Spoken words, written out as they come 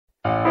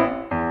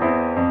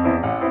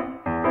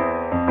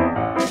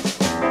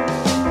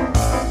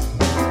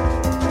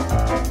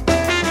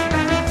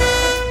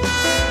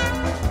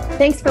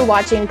Thanks for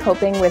watching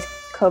Coping with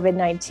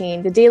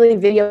COVID-19, the daily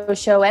video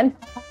show and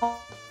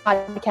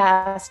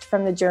podcast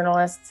from the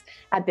journalists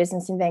at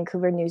Business in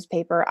Vancouver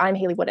newspaper. I'm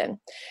Hayley Woodin.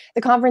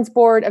 The Conference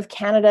Board of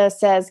Canada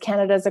says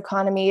Canada's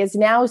economy is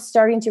now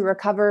starting to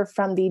recover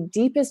from the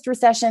deepest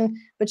recession,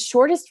 but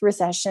shortest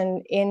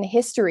recession in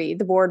history.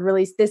 The board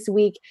released this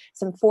week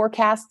some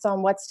forecasts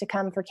on what's to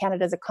come for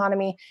Canada's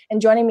economy.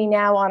 And joining me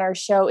now on our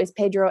show is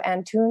Pedro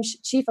Antunes,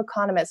 Chief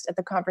Economist at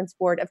the Conference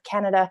Board of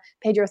Canada.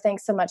 Pedro,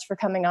 thanks so much for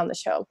coming on the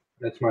show.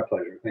 That's my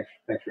pleasure. Thanks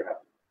for having me.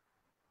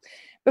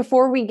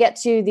 Before we get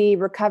to the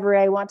recovery,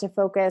 I want to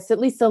focus at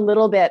least a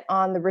little bit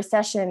on the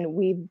recession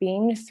we've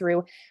been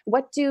through.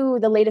 What do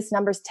the latest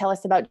numbers tell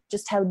us about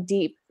just how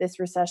deep this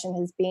recession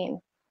has been?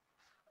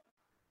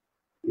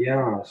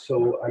 Yeah,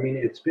 so I mean,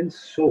 it's been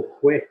so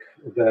quick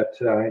that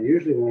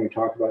usually when we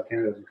talk about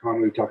Canada's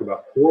economy, we talk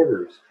about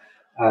quarters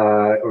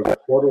or the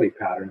quarterly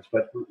patterns.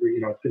 But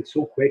it's been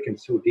so quick and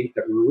so deep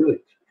that we're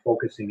really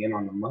focusing in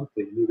on the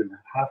monthly and even the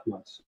half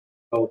months.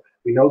 So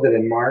we know that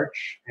in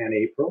March and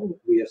April,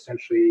 we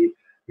essentially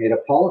made a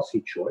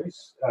policy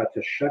choice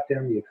to shut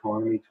down the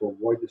economy to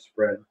avoid the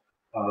spread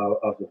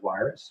of the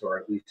virus, or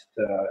at least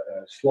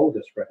slow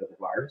the spread of the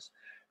virus.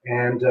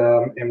 And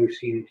we've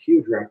seen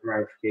huge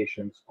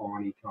ramifications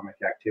on economic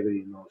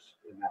activity in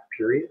that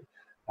period.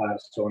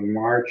 So in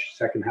March,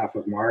 second half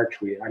of March,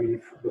 the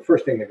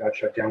first thing that got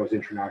shut down was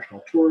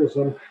international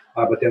tourism,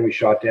 but then we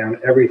shut down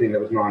everything that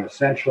was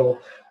non-essential.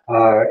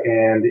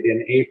 And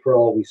in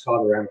April, we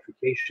saw the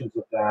ramifications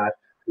of that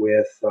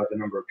with the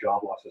number of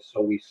job losses.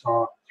 So we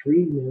saw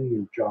 3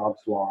 million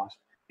jobs lost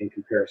in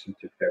comparison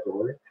to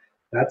February.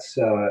 That's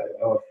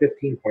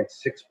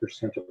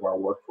 15.6% of our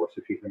workforce,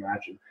 if you can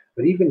imagine.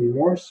 But even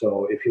more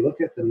so, if you look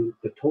at the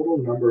total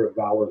number of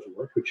hours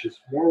worked, which is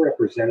more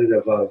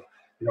representative of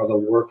the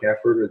work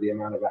effort or the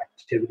amount of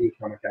activity,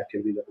 economic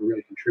activity that we're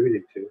really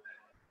contributing to.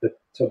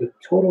 So the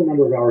total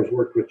number of hours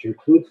worked, which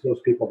includes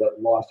those people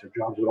that lost their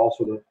jobs, but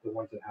also the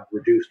ones that have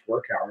reduced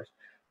work hours,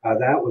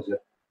 that was a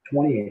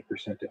 28%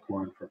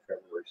 decline from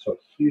February. So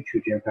huge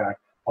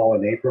impact all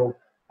in April.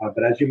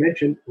 But as you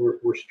mentioned,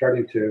 we're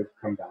starting to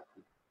come back.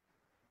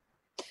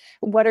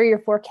 What are your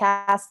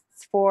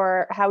forecasts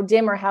for how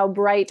dim or how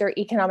bright our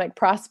economic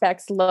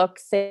prospects look,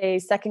 say,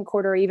 second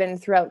quarter, even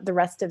throughout the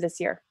rest of this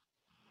year?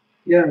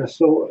 Yeah,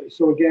 so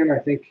again, I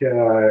think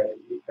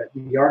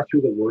we are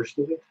through the worst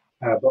of it,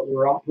 but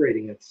we're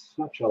operating at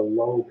such a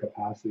low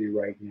capacity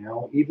right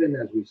now. Even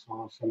as we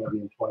saw some of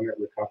the employment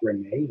recover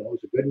in May, it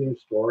was a good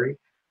news story.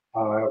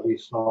 We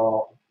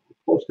saw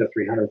close to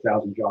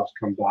 300,000 jobs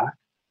come back,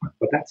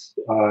 but that's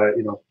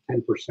 10%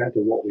 of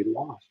what we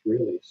lost,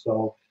 really.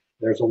 So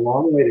there's a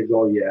long way to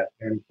go yet.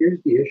 And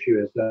here's the issue: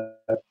 is that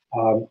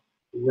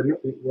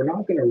we're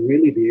not going to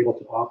really be able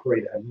to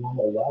operate at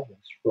normal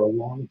levels for a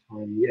long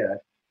time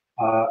yet.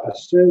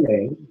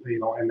 Assuming,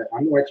 and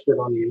I'm no expert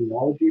on the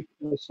immunology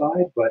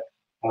side, but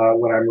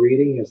what I'm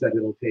reading is that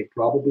it'll take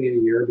probably a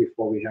year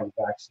before we have a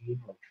vaccine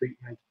or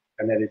treatment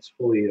and that it's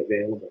fully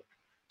available.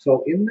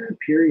 So in that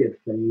period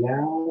from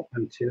now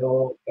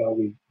until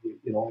a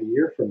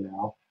year from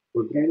now,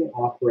 we're going to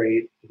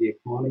operate, the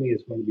economy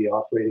is going to be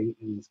operating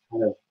in this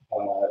kind of,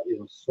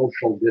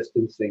 social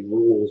distancing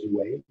rules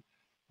way.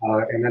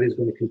 And that is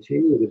going to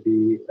continue to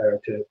be,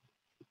 to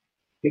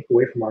take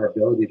away from our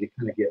ability to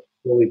kind of get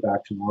fully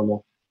back to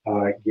normal,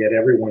 get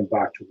everyone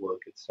back to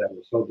work, et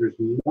cetera. So there's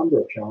a number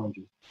of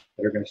challenges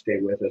that are going to stay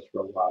with us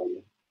for a while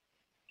yet.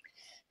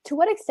 To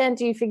what extent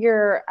do you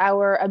figure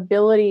our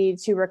ability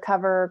to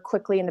recover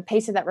quickly and the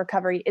pace of that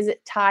recovery, is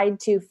it tied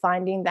to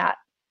finding that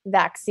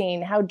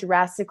vaccine? How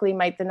drastically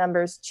might the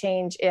numbers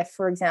change if,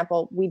 for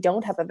example, we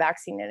don't have a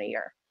vaccine in a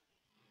year?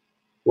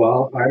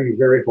 Well, I'm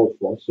very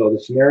hopeful. So the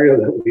scenario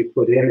that we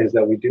put in is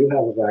that we do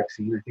have a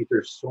vaccine. I think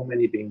there's so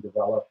many being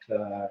developed.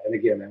 And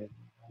again, I'm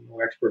no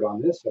expert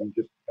on this. I'm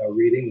just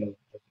reading,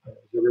 as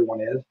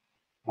everyone is,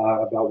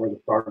 about where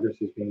the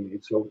progress is being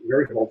made. So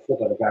very hopeful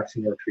that a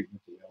vaccine or a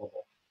treatment is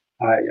available.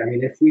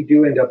 If we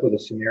do end up with a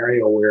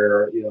scenario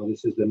where,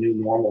 this is the new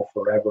normal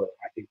forever,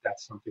 I think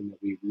that's something that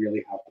we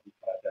really have to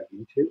dug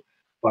into.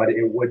 But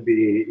it would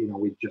be,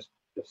 we just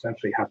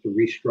essentially have to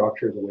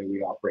restructure the way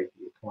we operate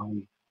the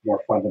economy more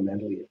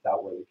fundamentally if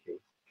that were the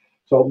case.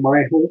 So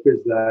my hope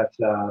is that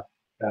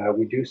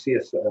we do see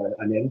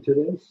an end to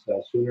this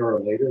sooner or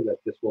later,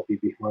 that this will be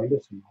behind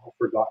us and all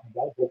forgotten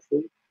about,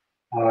 hopefully.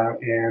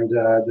 And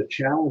the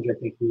challenge, I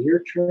think, near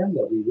term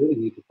that we really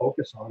need to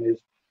focus on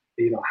is,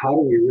 how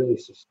do we really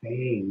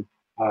sustain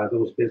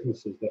those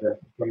businesses that are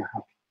going to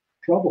have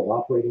trouble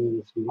operating in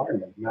this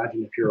environment?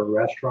 Imagine if you're a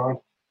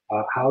restaurant,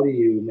 how do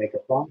you make a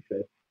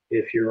profit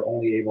if you're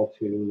only able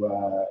to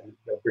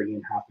bring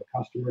in half the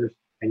customers,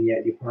 and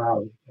yet you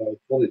have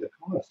fully the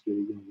cost?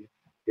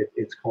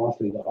 It's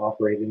costly to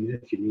operate in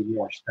this. You need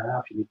more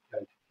staff. You need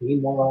to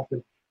clean more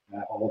often.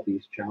 All of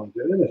these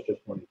challenges. And it's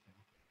just one thing.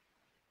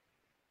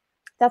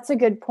 That's a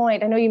good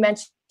point. I know you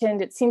mentioned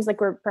it seems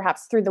like we're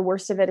perhaps through the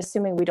worst of it,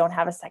 assuming we don't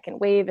have a second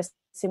wave,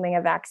 assuming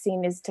a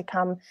vaccine is to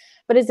come.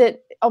 But is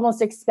it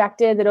almost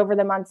expected that over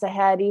the months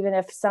ahead, even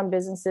if some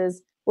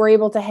businesses we're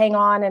able to hang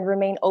on and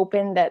remain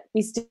open, that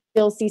we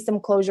still see some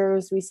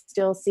closures, we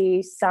still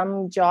see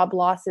some job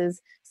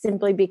losses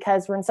simply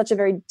because we're in such a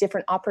very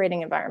different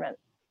operating environment?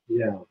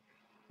 Yeah.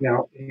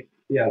 Now,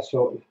 yeah,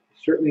 so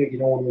certainly,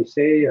 when we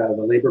say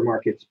the labor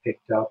market's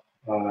picked up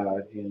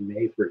in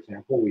May, for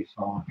example, we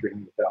saw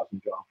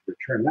 300,000 jobs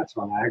return. That's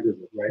on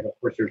aggregate, right? Of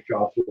course, there's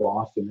jobs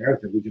lost in there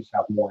that we just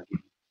have more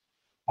again.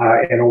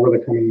 And over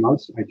the coming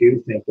months, I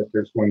do think that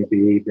there's going to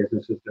be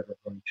businesses that are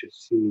going to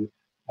see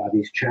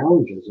these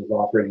challenges of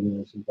operating in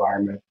this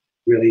environment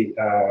really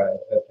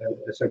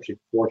essentially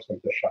force them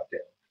to shut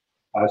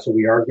down. So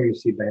we are going to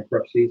see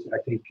bankruptcies. I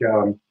think,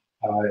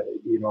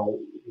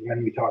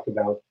 when we talk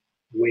about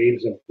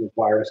waves of the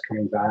virus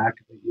coming back,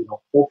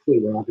 hopefully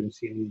we're not going to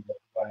see any,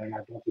 and I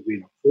don't think we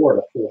can afford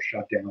a full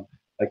shutdown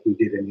like we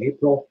did in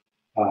April,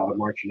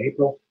 March and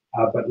April.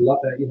 But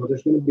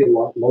there's going to be a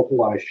lot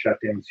localized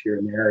shutdowns here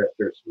and there if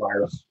there's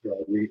virus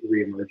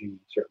re-emerging in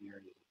certain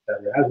areas, et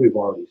cetera, as we've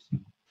already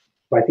seen.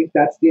 So I think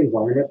that's the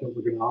environment that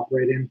we're going to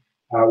operate in.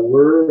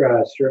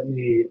 We're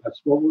certainly,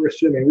 that's what we're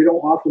assuming. We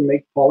don't often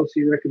make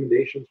policy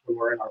recommendations when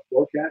we're in our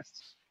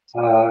forecasts,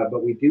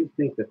 but we do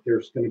think that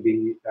there's going to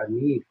be a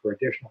need for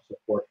additional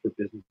support for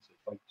businesses.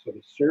 So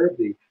to serve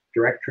the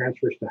direct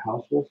transfers to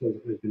households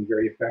has been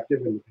very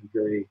effective and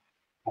very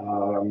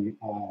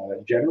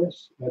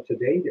generous to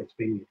date. It's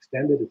being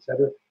extended, et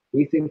cetera.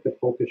 We think the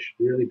focus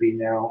should really be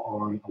now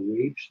on a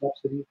wage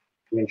subsidy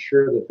to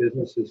ensure that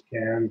businesses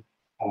can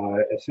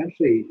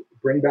essentially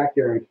bring back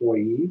their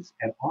employees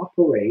and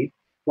operate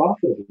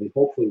profitably,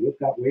 hopefully with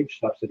that wage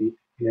subsidy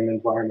in an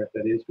environment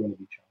that is going to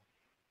be challenging.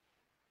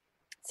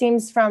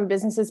 Seems from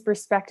businesses'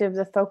 perspective,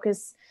 the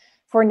focus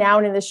for now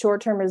and in the short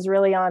term is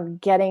really on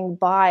getting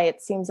by.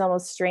 It seems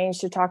almost strange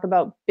to talk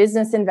about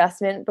business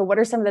investment, but what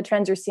are some of the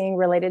trends you're seeing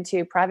related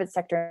to private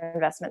sector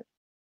investment?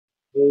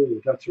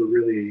 Oh, that's a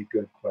really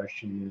good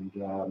question.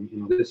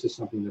 And, this is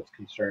something that's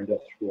concerned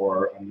us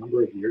for a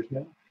number of years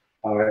now.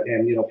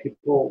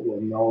 People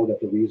will know that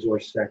the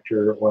resource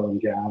sector, oil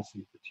and gas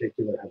in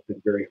particular, have been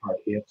very hard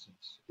hit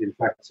since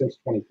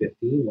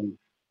 2015 when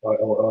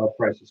oil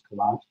prices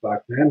collapsed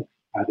back then.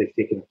 They've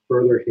taken a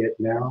further hit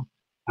now.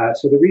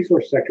 So the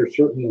resource sector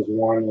certainly is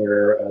one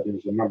where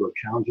there's a number of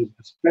challenges,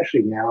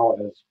 especially now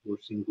as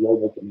we're seeing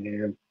global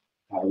demand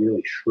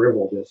really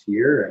shrivel this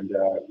year, and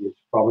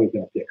it's probably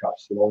going to pick up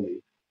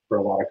slowly for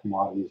a lot of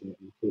commodities,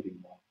 including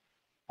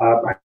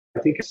oil. I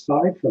think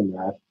aside from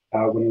that,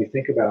 when we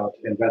think about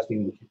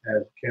investing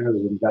in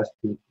Canada's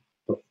investment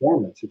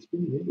performance, it's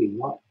been really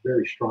not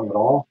very strong at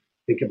all.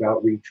 Think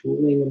about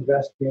retooling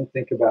investment,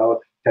 think about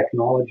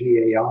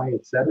technology, AI,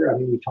 et cetera. I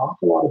mean, we talk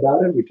a lot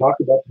about it. We talk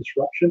about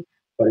disruption,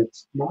 but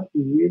it's not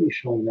really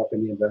showing up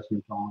in the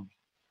investment dollars.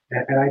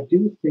 And I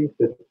do think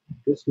that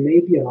this may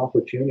be an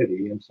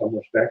opportunity in some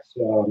respects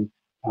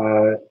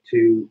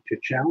to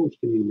challenge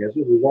the new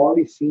business. We've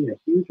already seen a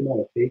huge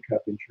amount of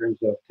take-up in terms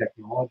of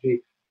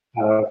technology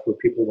for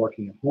people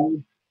working at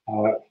home.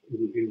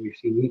 We've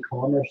seen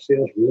e-commerce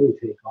sales really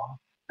take off.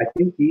 I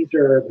think these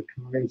are the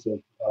kinds of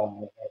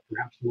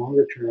perhaps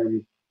longer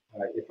term,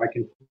 if I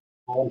can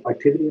call them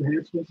activity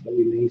enhancements, that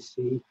we may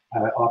see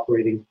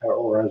operating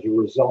or as a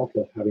result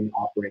of having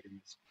operated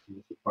in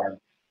this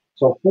environment.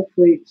 So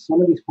hopefully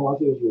some of these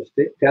positives will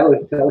stick.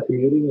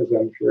 Telecommuting is,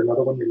 I'm sure,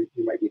 another one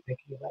you might be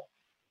thinking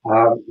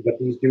about. But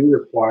these do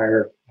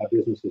require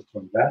businesses to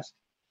invest.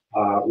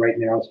 Right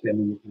now it's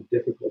been a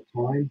difficult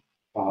time.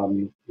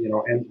 And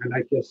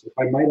I guess if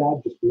I might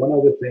add just one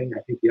other thing,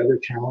 I think the other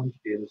challenge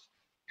is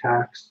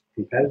tax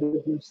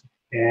competitiveness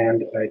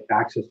and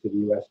access to the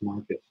U.S.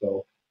 market.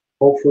 So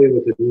hopefully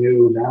with the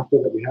new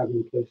NAFTA that we have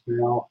in place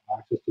now,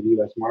 access to the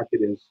U.S.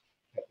 market is,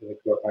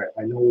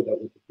 I know that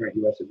with the current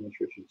U.S.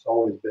 administration, it's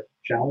always a bit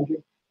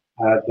challenging.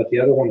 But the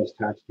other one is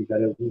tax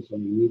competitiveness,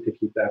 and we need to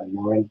keep that in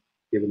mind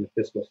given the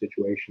fiscal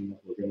situation that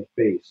we're going to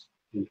face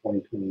in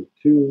 2022,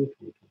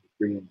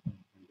 2023, and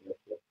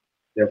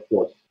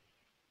therefore.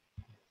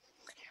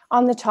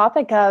 On the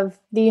topic of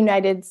the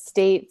United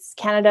States,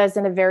 Canada is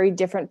in a very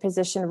different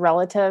position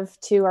relative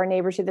to our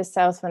neighbor to the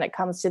south when it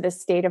comes to the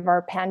state of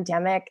our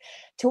pandemic.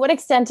 To what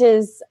extent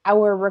is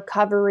our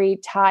recovery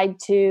tied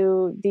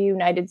to the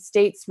United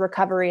States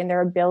recovery and their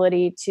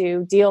ability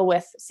to deal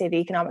with, say, the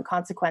economic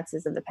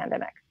consequences of the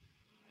pandemic?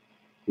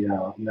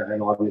 Yeah,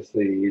 and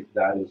obviously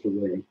that is a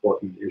really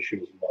important issue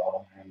as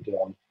well. And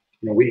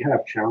we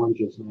have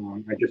challenges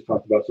on. I just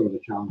talked about some of the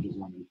challenges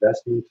on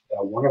investment.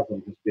 One of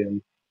them has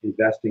been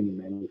investing in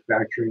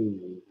manufacturing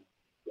and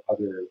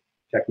other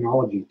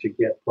technology to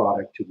get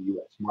product to the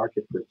U.S.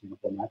 market, for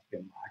example, and that's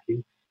been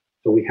lacking.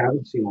 So we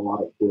haven't seen a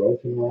lot of growth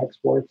in our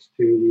exports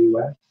to the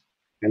U.S.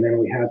 And then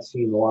we had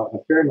seen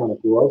a fair amount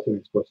of growth in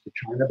exports to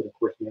China, but of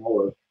course now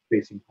we're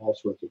facing all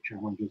sorts of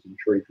challenges and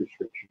trade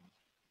restrictions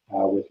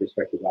with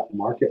respect to that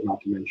market, not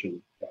to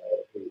mention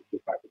the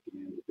fact that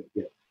demand has been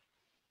hit.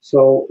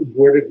 So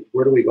where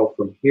do we go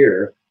from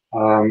here?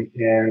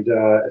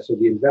 So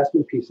the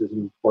investment piece is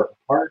an important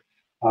part.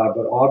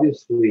 But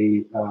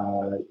obviously,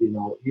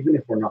 even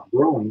if we're not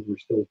growing, we're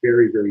still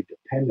very, very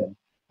dependent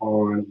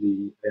on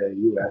the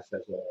U.S.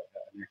 as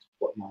an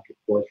export market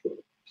for us.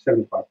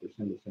 75%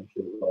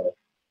 essentially of our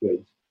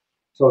goods.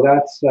 So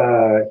that's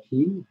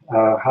key.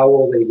 How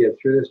will they get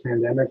through this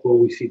pandemic? Will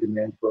we see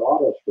demand for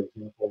autos, for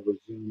example,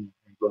 resume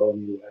and grow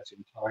in the U.S.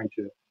 in time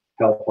to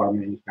help our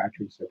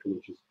manufacturing sector,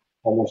 which is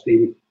almost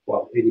 85%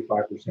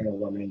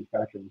 of our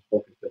manufacturing is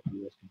focused at the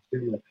U.S.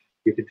 consumer.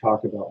 You could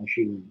talk about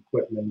machinery and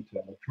equipment,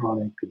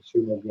 electronic,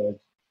 consumer goods.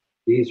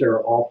 These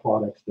are all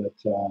products that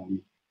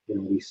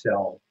we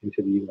sell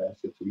into the U.S.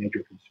 It's a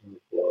major consumer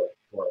for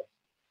us.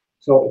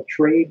 So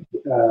trade,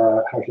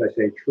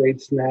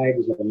 trade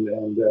snags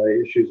and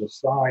issues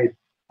aside,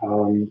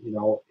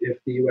 if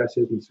the U.S.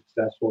 isn't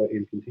successful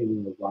in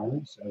containing the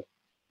virus, as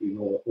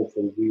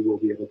hopefully we will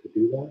be able to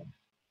do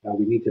that.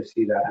 We need to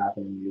see that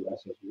happen in the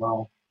U.S. as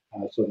well,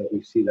 so that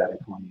we see that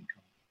economy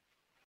come.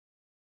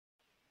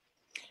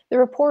 The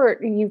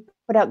report you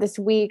put out this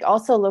week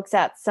also looks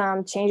at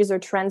some changes or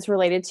trends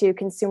related to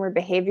consumer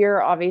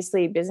behavior.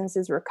 Obviously,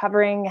 businesses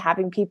recovering,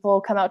 having people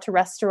come out to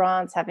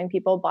restaurants, having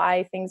people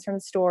buy things from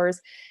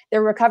stores.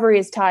 Their recovery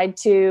is tied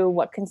to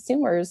what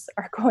consumers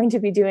are going to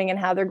be doing and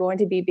how they're going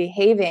to be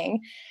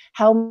behaving.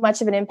 How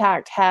much of an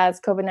impact has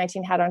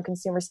COVID-19 had on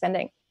consumer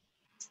spending?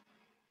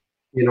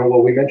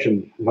 What we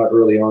mentioned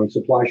early on,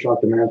 supply shock,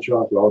 demand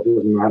shock, well, it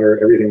doesn't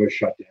matter. Everything was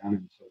shut down,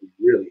 and so we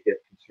really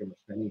hit consumer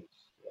spending.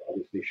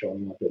 Obviously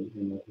showing up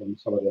in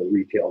some of the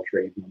retail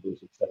trade numbers,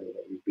 et cetera,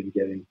 that we've been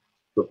getting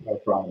on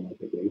a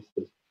monthly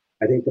basis.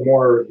 I think the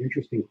more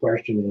interesting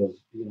question is,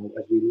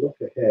 as we look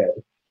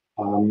ahead,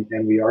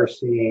 and we are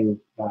seeing,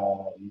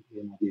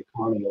 the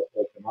economy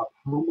open up,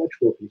 how much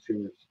will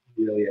consumers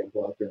really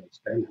go out there and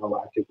spend?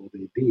 How active will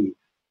they be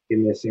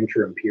in this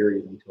interim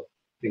period until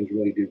things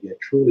really do get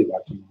truly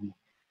back to normal?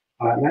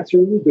 And that's a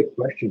really good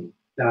question.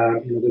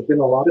 There's been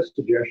a lot of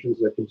suggestions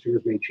that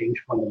consumers may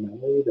change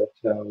fundamentally,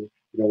 that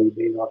we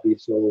may not be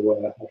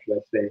so,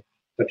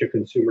 such a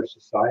consumer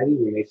society.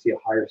 We may see a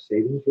higher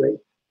savings rate.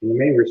 In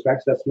many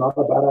respects, that's not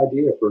a bad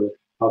idea for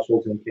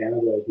households in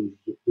Canada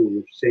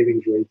whose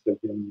savings rates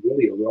have been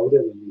really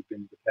eroded, and we've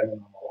been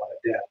dependent on a lot of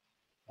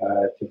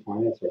debt to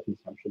finance our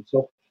consumption.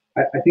 So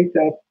I think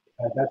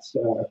that's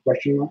a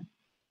question mark.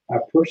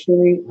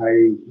 Personally,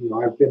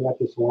 I've been at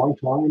this a long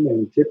time,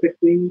 and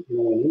typically,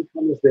 when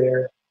income is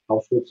there,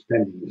 household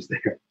spending is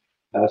there.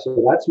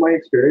 So that's my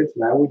experience,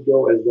 and I would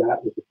go as that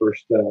with the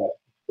first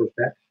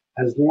bet.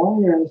 As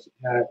long as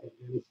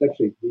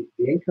essentially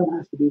the income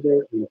has to be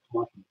there and the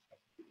confidence has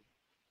to be there.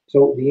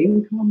 So the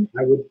income,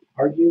 I would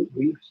argue,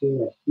 we've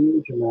seen a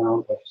huge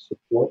amount of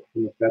support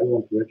from the federal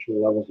and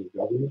provincial levels of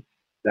government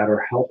that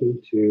are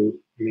helping to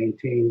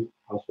maintain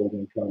household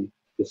income,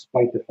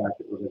 despite the fact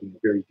that we're living a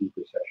very deep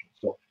recession.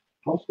 So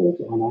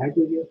households on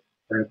aggregate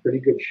are in pretty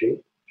good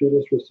shape through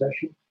this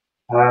recession.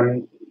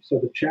 So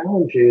the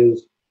challenge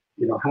is,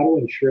 how to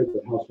ensure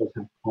that households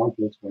have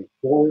confidence going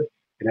forward.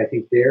 And I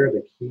think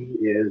the key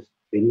is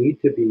they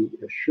need to be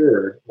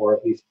assured, or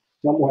at least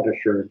somewhat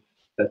assured,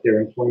 that their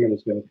employment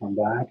is going to come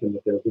back and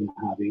that they're going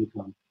to have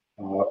income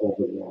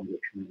over the longer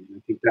term. And I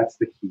think that's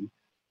the key.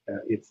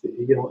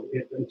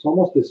 It's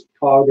almost this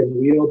cog and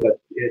wheel, but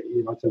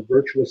it's a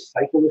virtuous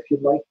cycle, if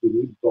you'd like. We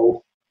need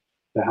both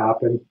to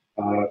happen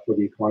for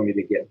the economy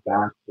to get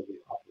back to the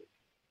operating.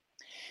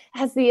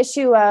 Has the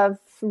issue of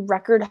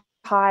record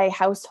high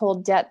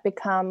household debt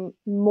become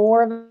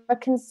more of a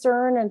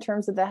concern in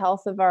terms of the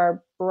health of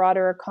our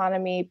broader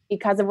economy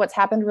because of what's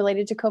happened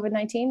related to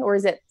COVID-19? Or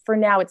is it, for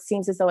now, it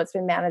seems as though it's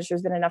been managed,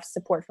 there's been enough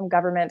support from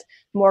government,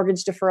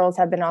 mortgage deferrals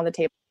have been on the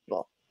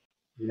table?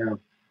 Yeah.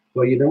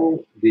 Well,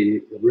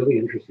 the really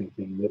interesting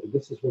thing,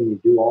 this is when you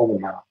do all the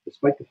math,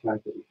 despite the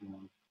fact that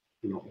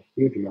we have, a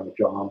huge amount of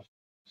jobs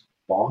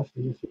lost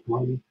in this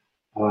economy.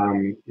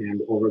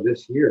 And over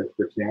this year,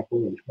 for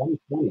example, in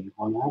 2020,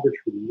 on average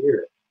for the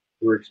year,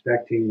 we're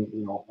expecting,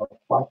 a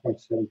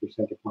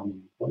 5.7%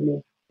 economy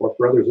employment, or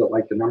for others that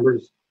like the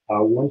numbers,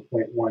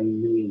 1.1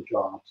 million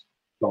jobs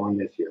gone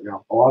this year.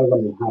 Now, a lot of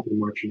them will happen in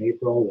March and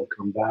April, will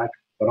come back,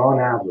 but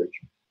on average,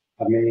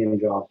 1 million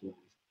jobs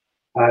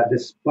lost.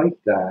 Despite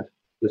that,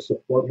 the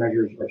support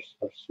measures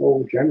are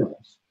so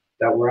generous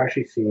that we're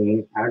actually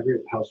seeing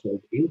aggregate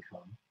household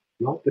income,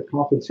 not the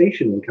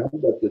compensation income,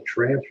 but the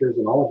transfers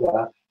and all of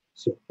that,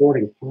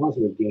 supporting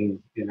positive gains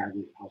in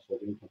aggregate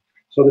household income.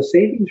 So the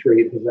savings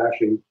rate has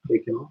actually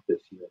taken off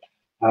this year.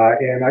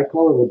 And I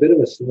call it a bit of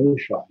a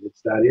slingshot.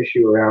 It's that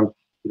issue around,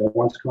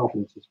 once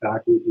confidence is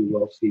back, we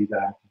will see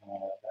that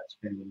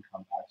spending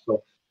come back.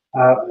 So,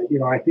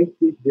 I think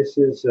this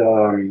is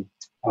the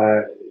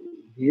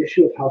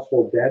issue of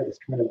household debt is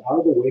kind of out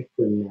of the way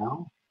for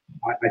now.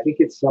 I think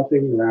it's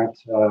something that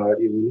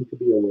we need to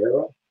be aware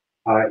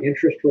of.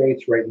 Interest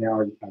rates right now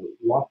are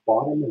rock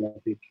bottom, and I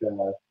think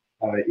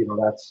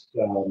that's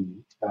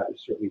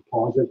certainly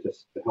positive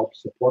to help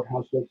support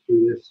households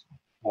through this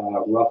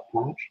rough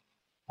patch.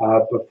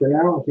 But for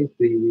now, I think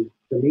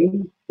for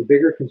me, the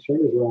bigger concern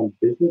is around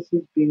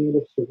businesses being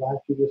able to survive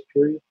through this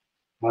period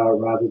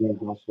rather than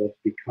households,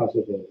 because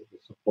of the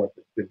support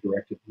that's been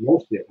directed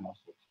mostly at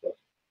households.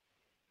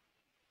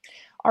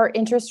 Are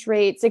interest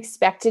rates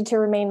expected to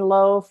remain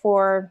low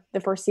for the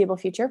foreseeable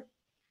future?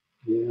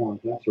 Yeah,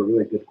 that's a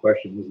really good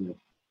question, isn't it?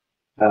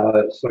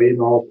 So,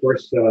 of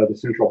course, the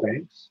central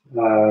banks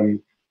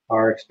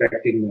are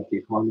expecting that the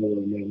economy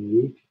will remain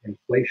weak,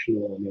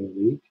 inflation will remain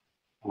weak,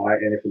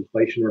 and if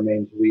inflation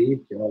remains weak,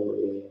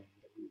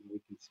 we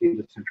can see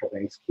the central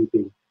banks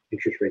keeping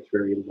interest rates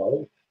very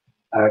low.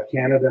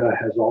 Canada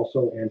has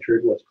also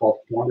entered what's called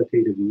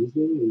quantitative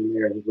easing. You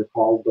may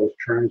recall those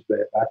terms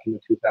back in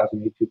the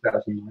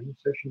 2008-2009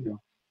 session.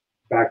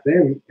 Back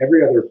then,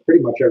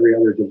 pretty much every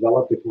other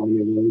developed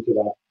economy went into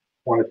that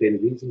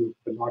quantitative easing,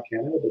 but not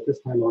Canada. But this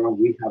time around,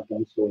 we have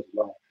done so as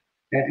well.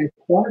 And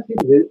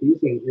quantitative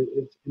easing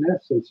is, in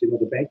essence,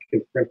 the bank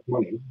can print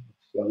money.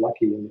 It's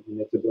lucky in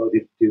its ability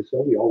to do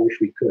so. We all wish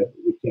we could,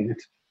 but we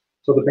can't.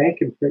 So the bank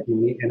can print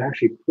money and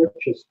actually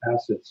purchase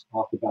assets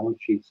off the balance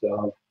sheets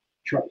of,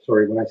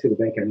 sorry, when I say the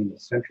bank, I mean the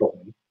central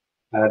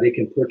bank. They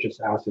can purchase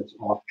assets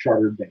off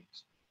chartered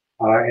banks.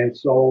 Or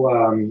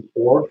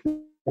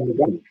from the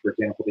government, for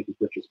example, they can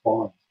purchase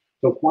bonds.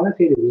 So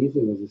quantitative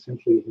easing is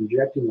essentially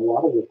injecting a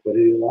lot of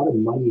liquidity, a lot of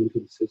money into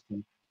the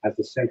system as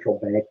the central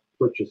bank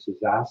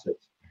purchases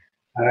assets.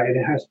 And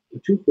it has a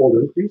twofold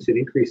increase. It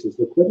increases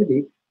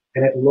liquidity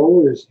and it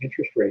lowers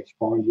interest rates,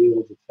 bond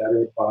yields, et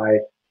cetera, by,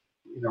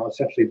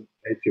 essentially,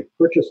 if you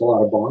purchase a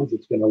lot of bonds,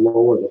 it's going to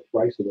lower the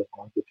price of the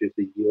bonds, which is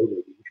the yield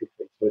or the interest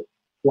rate. So it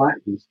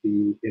flattens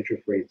the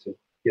interest rates. It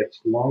gets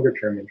longer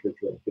term interest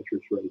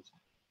rates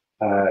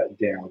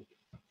down.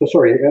 So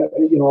sorry,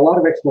 a lot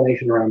of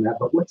explanation around that,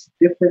 but what's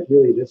different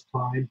really this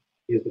time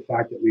is the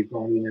fact that we've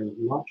gone in and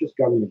not just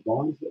government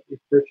bonds that we've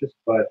purchased,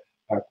 but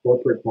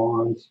corporate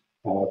bonds,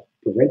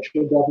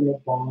 provincial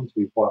government bonds.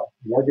 We've bought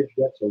mortgage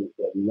debt, so we've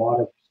got a lot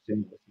of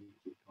stimulus in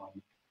the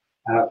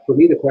economy. For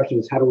me, the question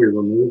is how do we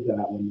remove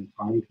that when the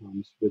time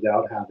comes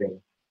without having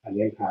an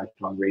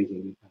impact on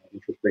raising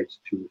interest rates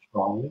too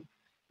strongly?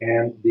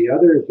 And the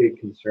other big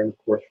concern, of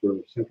course, for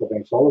central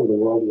banks all over the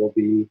world will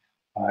be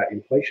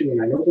inflation.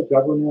 And I know the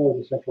governor of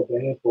the central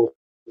bank, both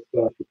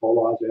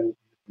Paul Oz and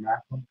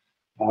Macklin,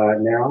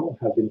 now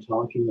have been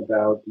talking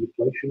about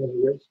deflation as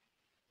a risk.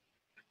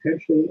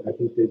 Potentially, I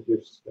think that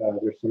there's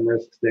some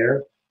risks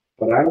there.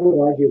 But I would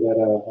argue that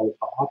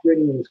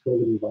operating in this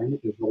COVID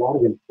environment, there's a lot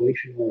of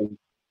inflationary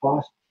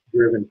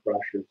cost-driven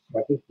pressures. So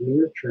I think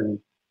near term,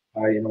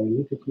 we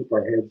need to keep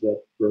our heads up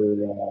for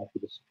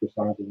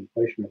signs of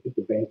inflation. I think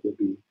the bank would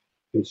be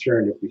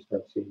concerned if we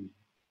start seeing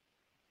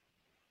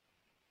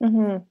that.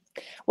 Mm-hmm.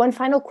 One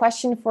final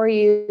question for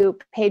you,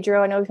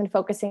 Pedro. I know we've been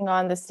focusing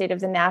on the state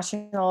of the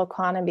national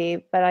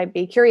economy, but I'd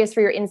be curious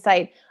for your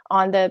insight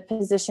on the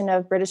position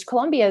of British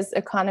Columbia's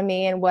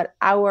economy and what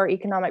our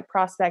economic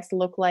prospects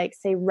look like,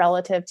 say,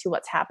 relative to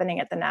what's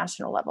happening at the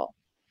national level.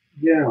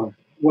 Yeah,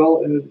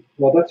 well,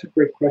 that's a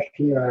great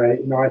question.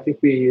 I think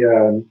we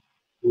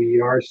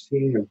are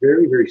seeing a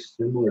very, very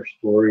similar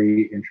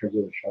story in terms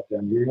of the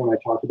shutdown. Remember when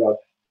I talked about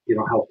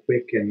how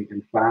quick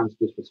and fast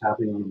this was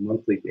happening on a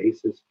monthly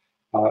basis.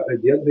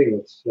 The other thing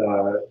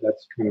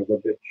that's kind of a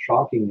bit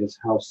shocking is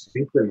how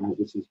synchronized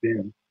this has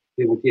been.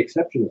 With the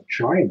exception of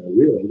China,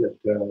 really,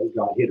 that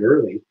got hit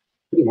early,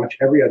 pretty much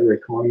every other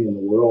economy in the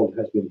world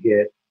has been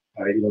hit.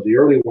 The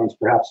early ones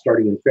perhaps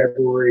starting in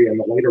February, and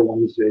the later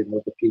ones,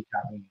 with the peak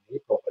happening in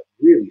April, but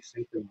really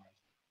synchronized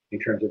in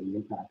terms of the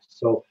impacts.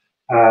 So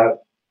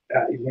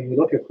when we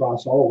look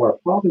across all of our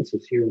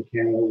provinces here in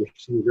Canada, we're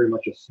seeing very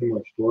much a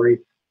similar story.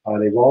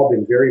 They've all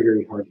been very,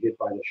 very hard hit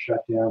by the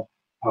shutdown.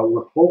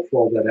 We're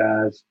hopeful that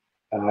as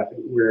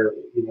we're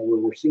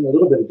seeing a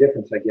little bit of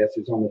difference, I guess,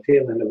 is on the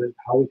tail end of it,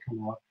 how we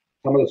come out.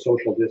 Some of the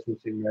social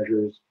distancing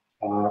measures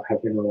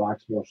have been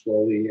relaxed more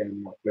slowly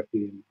and more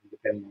quickly, and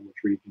depending on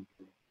which region.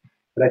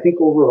 But I think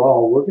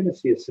overall, we're going to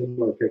see a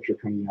similar picture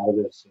coming out of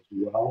this as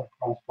well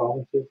across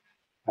provinces,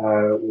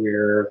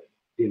 where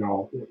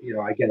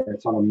again,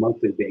 it's on a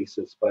monthly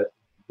basis, but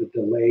the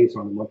delays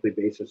on a monthly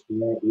basis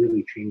won't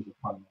really change the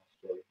fundamental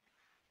story.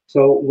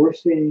 So we're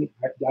seeing,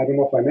 I don't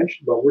know if I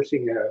mentioned, but we're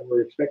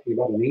expecting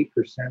about an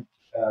 8%,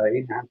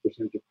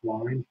 8.5%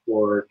 decline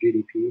for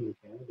GDP in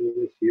Canada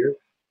this year.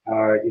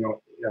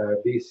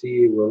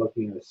 BC, we're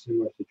looking at a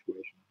similar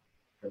situation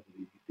in terms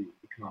of the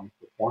economic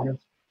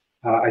performance.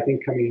 I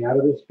think coming out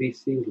of this,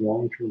 BC's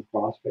long-term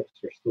prospects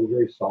are still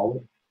very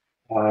solid.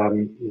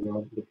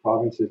 The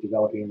province is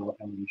developing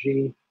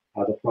LNG.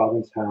 The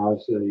province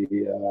has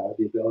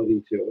the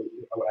ability to,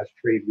 as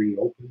trade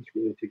reopens,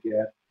 really to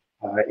get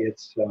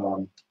its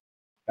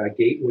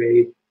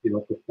gateway,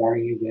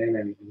 performing again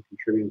and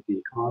contributing to the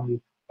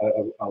economy.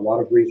 A lot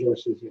of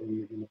resources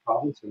in the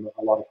province and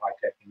a lot of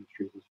high-tech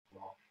industries as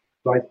well.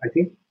 So I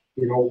think,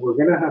 we're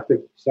going to have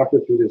to suffer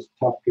through this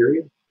tough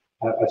period,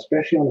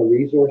 especially on the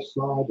resource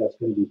side. That's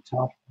going to be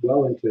tough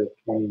well into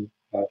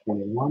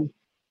 2021.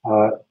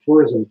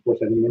 Tourism, of course,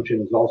 as you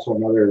mentioned, is also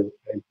another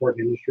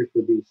important industry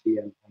for BC,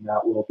 and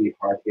that will be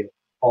hard hit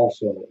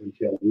also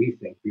until we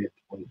think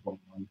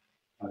mid-2021,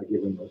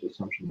 given those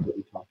assumptions that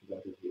we talked about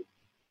earlier.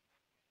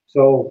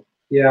 So,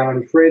 yeah,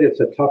 I'm afraid it's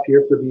a tough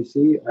year for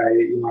BC.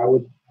 I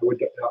would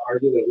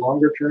argue that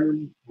longer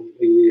term,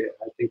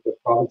 I think the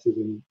province is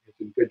in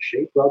good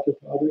shape relative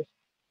to others.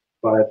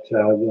 But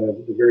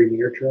the very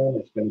near term,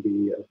 it's going to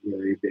be a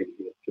very big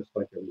hit, just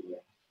like everywhere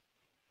else.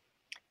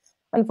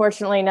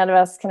 Unfortunately, none of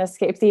us can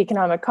escape the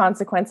economic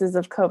consequences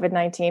of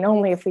COVID-19,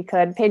 only if we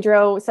could.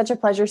 Pedro, such a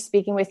pleasure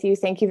speaking with you.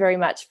 Thank you very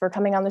much for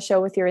coming on the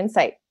show with your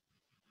insight.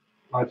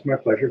 It's my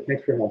pleasure.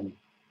 Thanks for having me.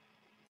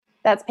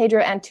 That's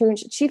Pedro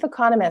Antunes, Chief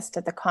Economist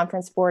at the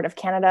Conference Board of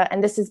Canada,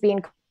 and this has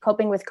been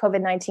Coping with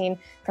COVID-19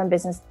 from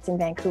Business in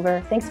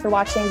Vancouver. Thanks for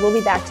watching. We'll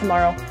be back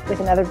tomorrow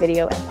with another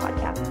video and podcast.